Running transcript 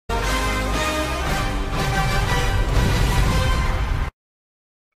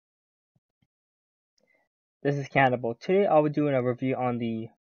This is Cannibal. Today I'll be doing a review on the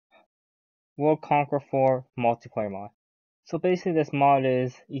World Conquer 4 multiplayer mod. So basically this mod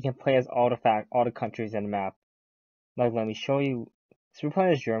is, you can play as all the countries in the map. Like let me show you, so we're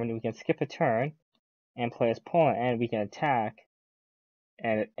playing as Germany, we can skip a turn and play as Poland, and we can attack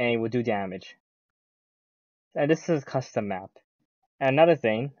and it will do damage. And this is a custom map. And another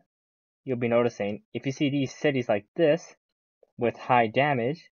thing you'll be noticing, if you see these cities like this with high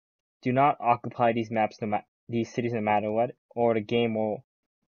damage, do not occupy these cities no matter what, or the game will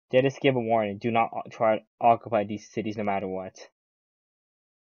just give a warning. Do not try to occupy these cities no matter what.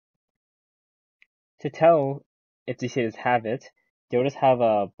 To tell if these cities have it, they'll just have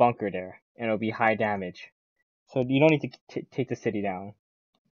a bunker there, and it'll be high damage. So you don't need to take the city down.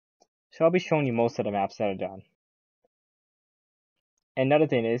 So I'll be showing you most of the maps that are done. Another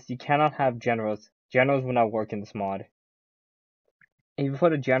thing is, you cannot have generals. Generals will not work in this mod. If you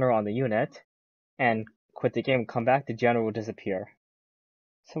put a general on the unit, and quit the game and come back, the general will disappear.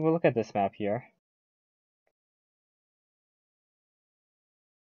 So we'll look at this map here.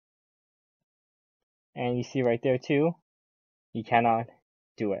 And you see right there too, you cannot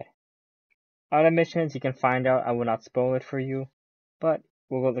do it. Other missions you can find out, I will not spoil it for you, but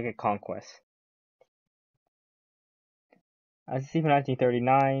we'll go look at Conquest. As you see from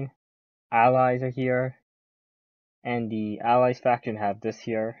 1939, Allies are here, and the Allies faction have this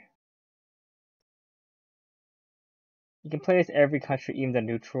here. You can play as every country, even the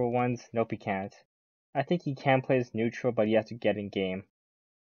neutral ones. Nope, you can't. I think you can play as neutral, but you have to get in game.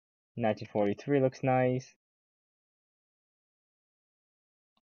 1943 looks nice.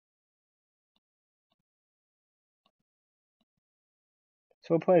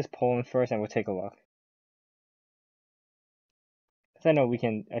 So we'll play as Poland first, and we'll take a look. Because I know we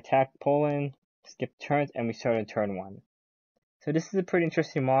can attack Poland, skip turns, and we start in turn 1. So this is a pretty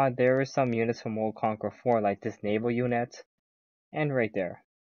interesting mod. There are some units from World Conquer 4, like this naval unit, and right there.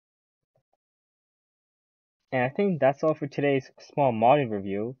 And I think that's all for today's small modding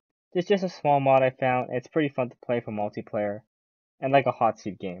review. It's just a small mod I found. It's pretty fun to play for multiplayer, and like a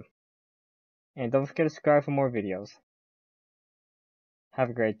Hotseat game. And don't forget to subscribe for more videos. Have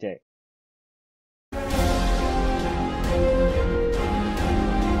a great day.